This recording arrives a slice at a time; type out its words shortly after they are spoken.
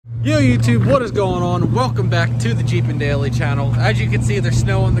Yo YouTube, what is going on? Welcome back to the Jeep and Daily channel. As you can see, there's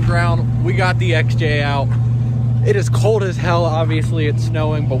snow on the ground. We got the XJ out. It is cold as hell, obviously it's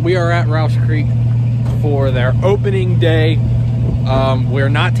snowing, but we are at Rausch Creek for their opening day. We're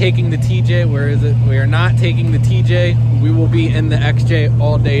not taking the TJ. Where is it? We are not taking the TJ. We will be in the XJ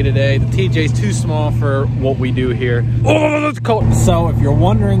all day today. The TJ is too small for what we do here. Oh, it's cold. So if you're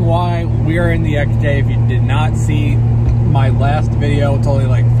wondering why we are in the XJ, if you did not see my last video, it's only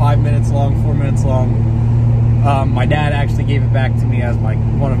like 5 minutes long, 4 minutes long. My dad actually gave it back to me as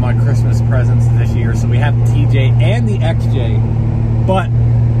one of my Christmas presents this year. So we have the TJ and the XJ, but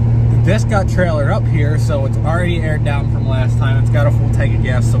this got trailered up here, so it's already aired down from last time. It's got a full tank of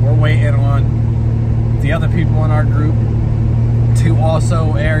gas, so we're waiting on the other people in our group to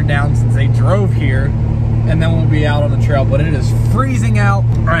also air down since they drove here, and then we'll be out on the trail. But it is freezing out.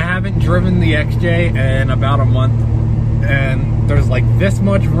 I haven't driven the XJ in about a month, and there's like this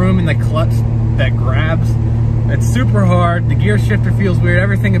much room in the clutch that grabs. It's super hard. The gear shifter feels weird.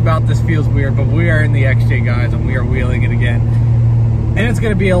 Everything about this feels weird, but we are in the XJ, guys, and we are wheeling it again. And it's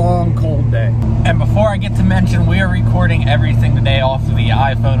gonna be a long, cold day. And before I get to mention, we are recording everything today off of the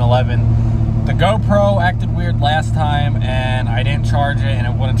iPhone 11. The GoPro acted weird last time, and I didn't charge it, and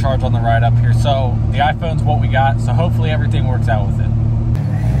it wouldn't charge on the ride up here. So the iPhone's what we got, so hopefully everything works out with it.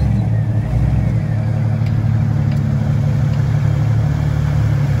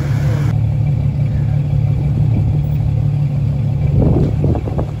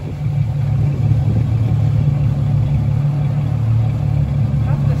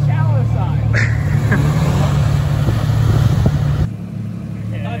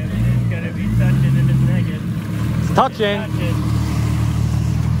 Touching.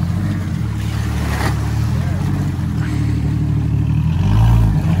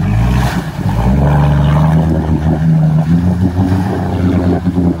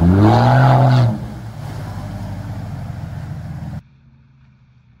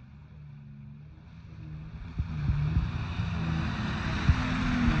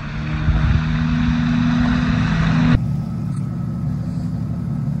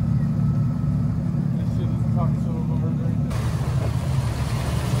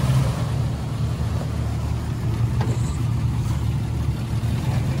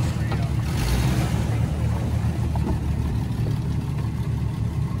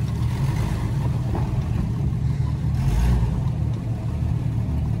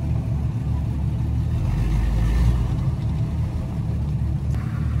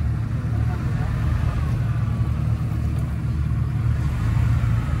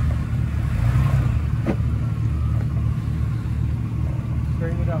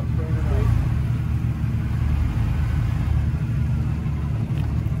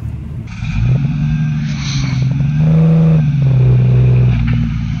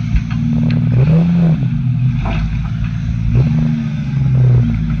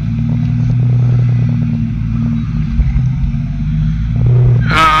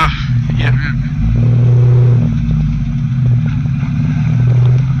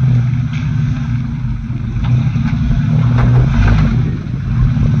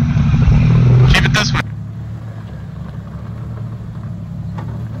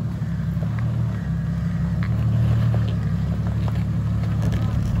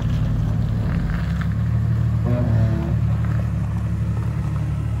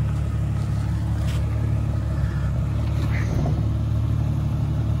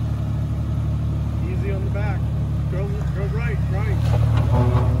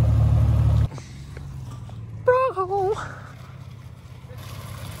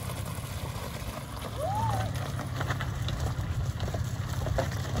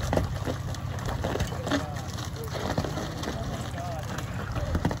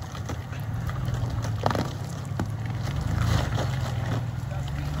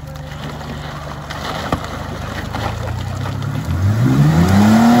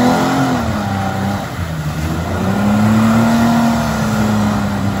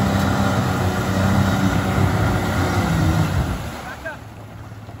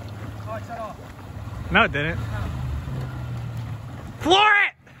 No, it didn't. Floor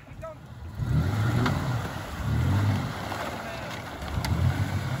it!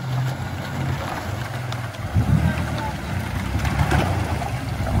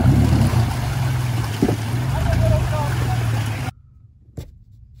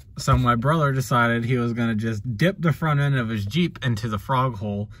 So my brother decided he was gonna just dip the front end of his Jeep into the frog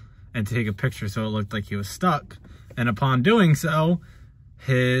hole and take a picture so it looked like he was stuck. And upon doing so,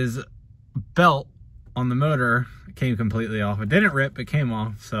 his belt on the motor came completely off. It didn't rip, it came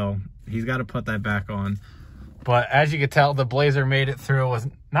off, so he's got to put that back on. But as you can tell, the Blazer made it through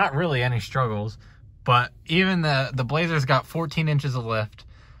with not really any struggles, but even the Blazer's got 14 inches of lift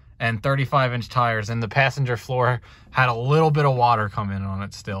and 35-inch tires, and the passenger floor had a little bit of water come in on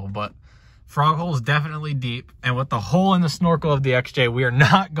it still, but frog hole is definitely deep, and with the hole in the snorkel of the XJ, we are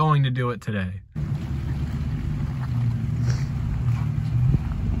not going to do it today.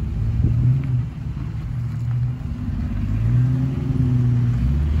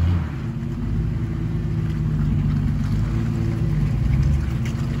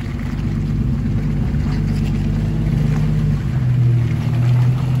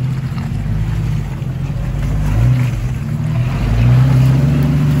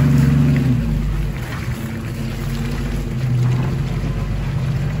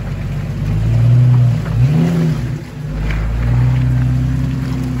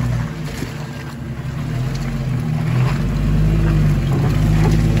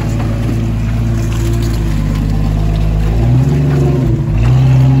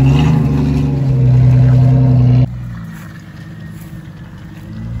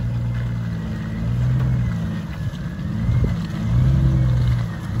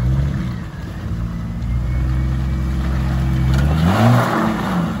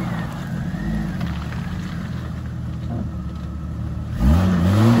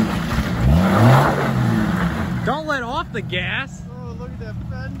 The gas. Oh, look at that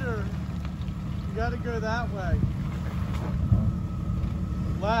fender. You gotta go that way.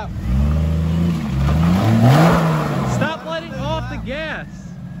 Left. Stop letting off the gas.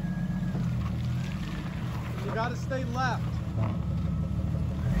 You gotta stay left.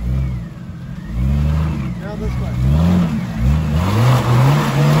 Now this way.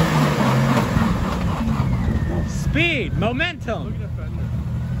 Speed, momentum. Look at the fender.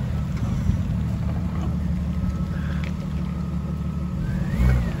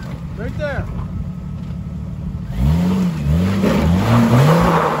 Right there.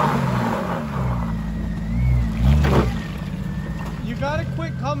 You gotta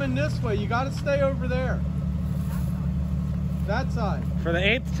quit coming this way. You gotta stay over there. That side. For the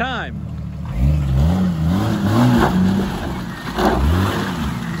 8th time.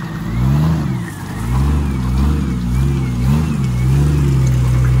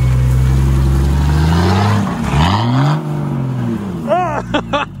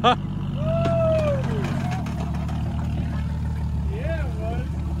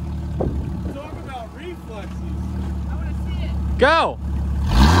 Go!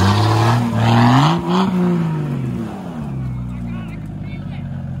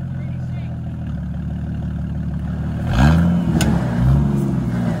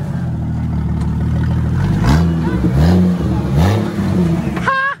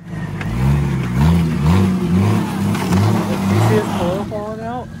 See his floor falling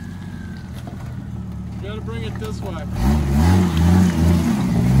out? You gotta bring it this way.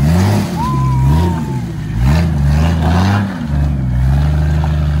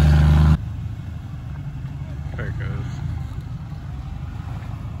 There it goes.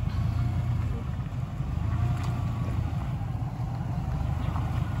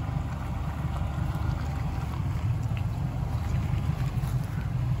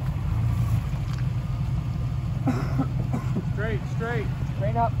 Straight.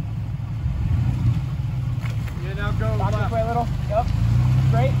 Straight up. Yeah, now go Back left. this way a little. Yep.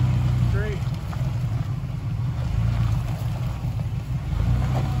 Straight.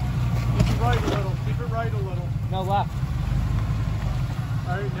 Keep it right a little. Keep it right a little. No, left.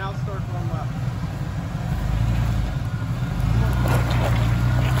 All right, now start going left.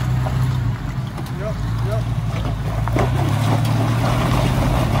 Yep.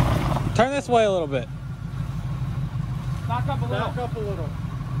 Turn this way a little bit. Back up a little. Back up a little.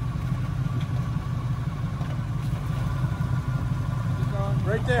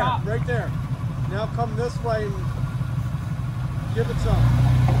 Right there, Stop. right there. Now come this way and give it some.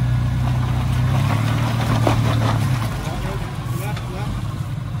 Left.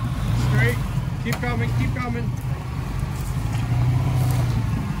 Straight. Keep coming.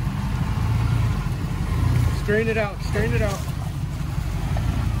 Straighten it out.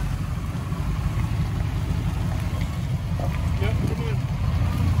 Yep, come on.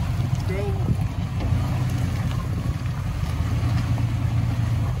 Go.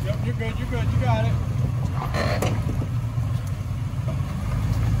 Yep, you're good. You got it.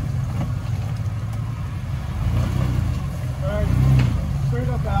 All right, straight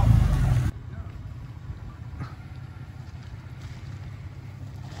up out.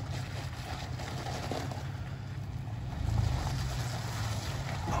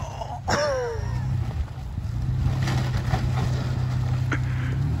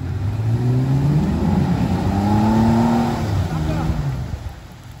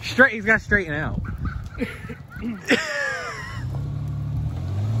 Straight. He's got to straighten out.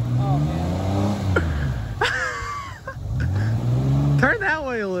 Oh man. Turn that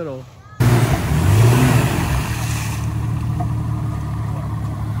way a little.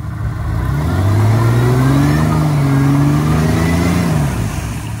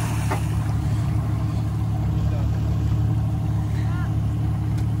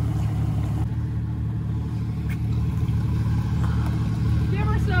 Give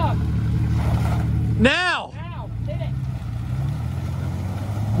her some. Now. Now, hit it.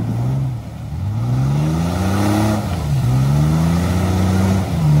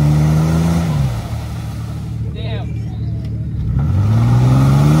 Damn.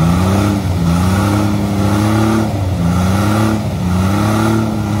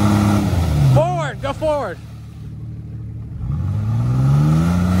 Forward. Go forward.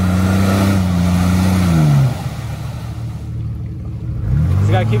 He's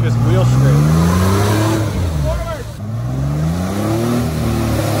got to keep his wheel straight. Forward.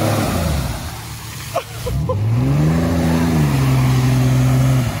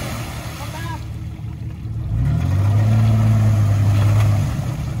 Come back.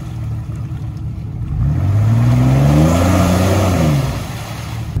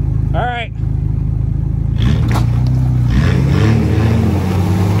 All right.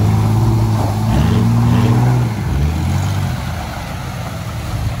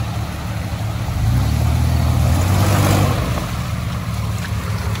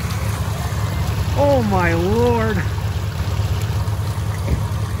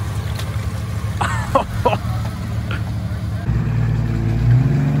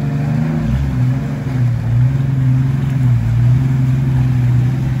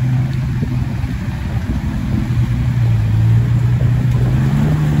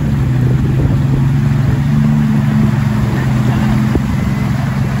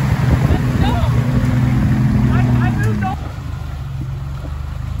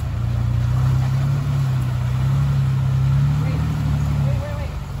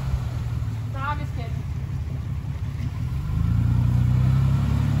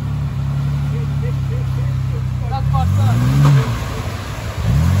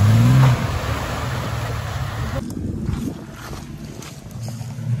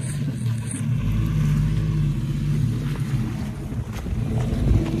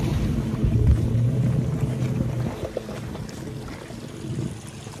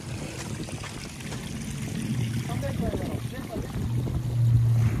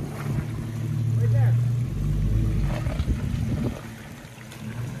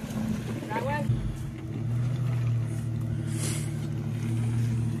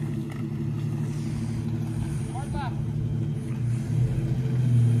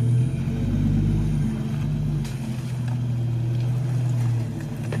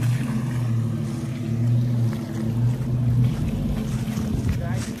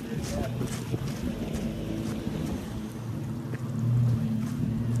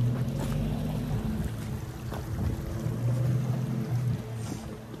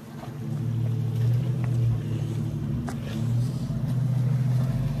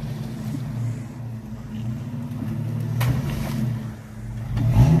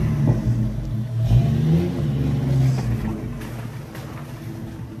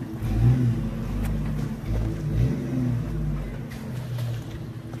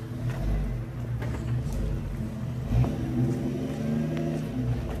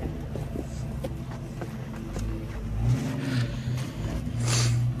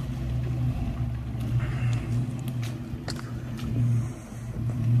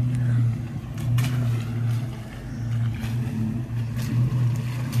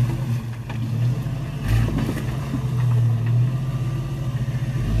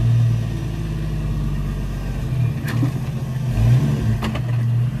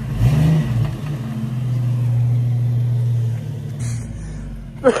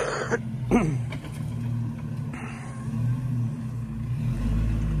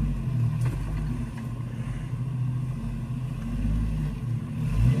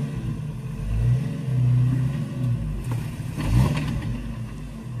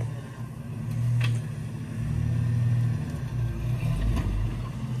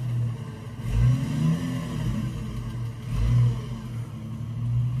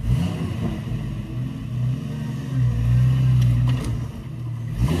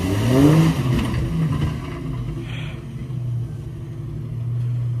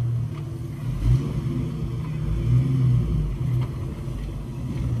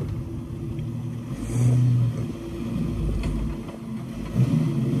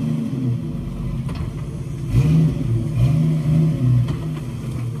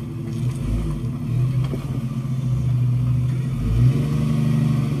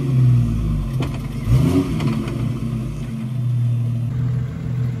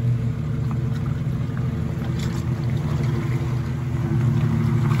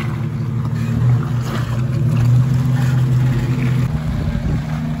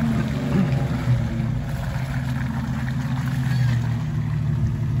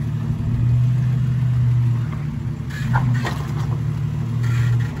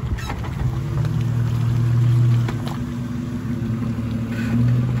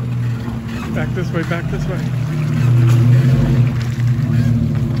 Back this way, back this way.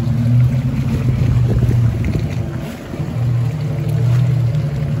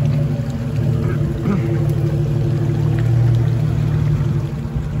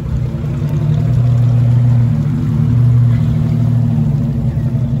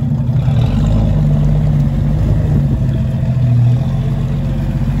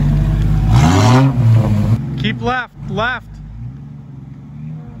 Keep left, left.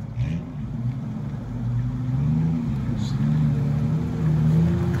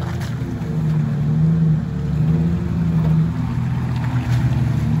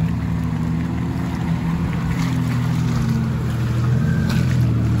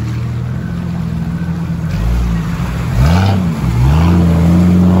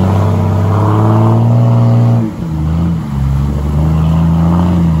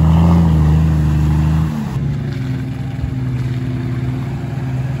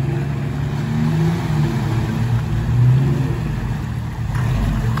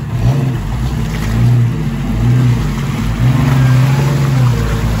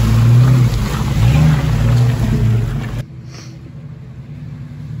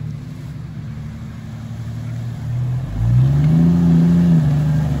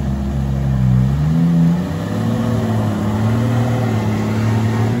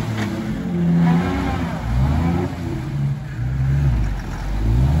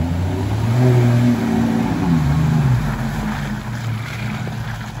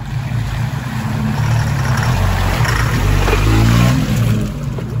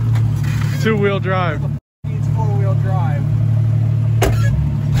 Two-wheel drive. It's four-wheel drive.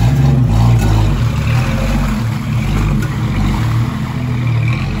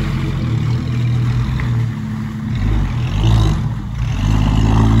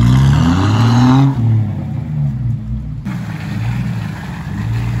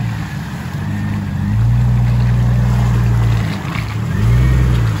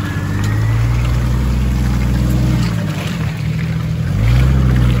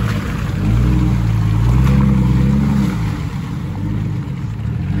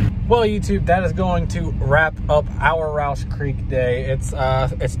 Well, YouTube, that is going to wrap up our Rausch Creek day. It's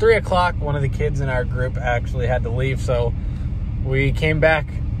 3 o'clock. One of the kids in our group actually had to leave, so we came back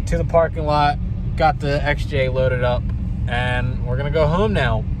to the parking lot, got the XJ loaded up, and we're gonna go home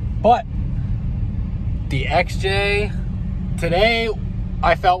now. But the XJ today,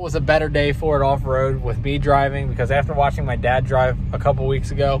 I felt was a better day for it off-road with me driving, because after watching my dad drive a couple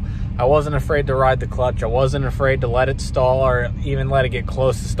weeks ago, I wasn't afraid to ride the clutch. I wasn't afraid to let it stall or even let it get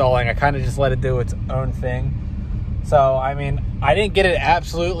close to stalling. I kind of just let it do its own thing. So, I mean, I didn't get it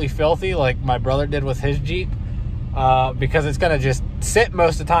absolutely filthy like my brother did with his Jeep, because it's going to just sit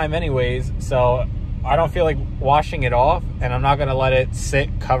most of the time anyways. So I don't feel like washing it off, and I'm not going to let it sit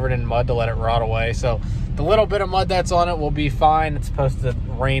covered in mud to let it rot away. So the little bit of mud that's on it will be fine. It's supposed to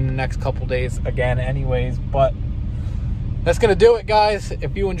rain the next couple days again anyways, but that's going to do it, guys.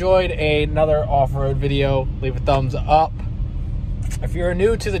 If you enjoyed another off-road video, leave a thumbs up. If you're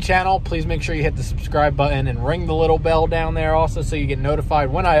new to the channel, please make sure you hit the subscribe button and ring the little bell down there also, so you get notified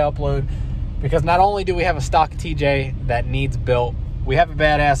when I upload, because not only do we have a stock TJ that needs built, we have a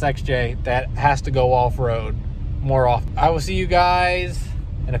badass XJ that has to go off-road more often. I will see you guys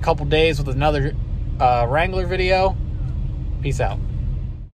in a couple days with another Wrangler video. Peace out.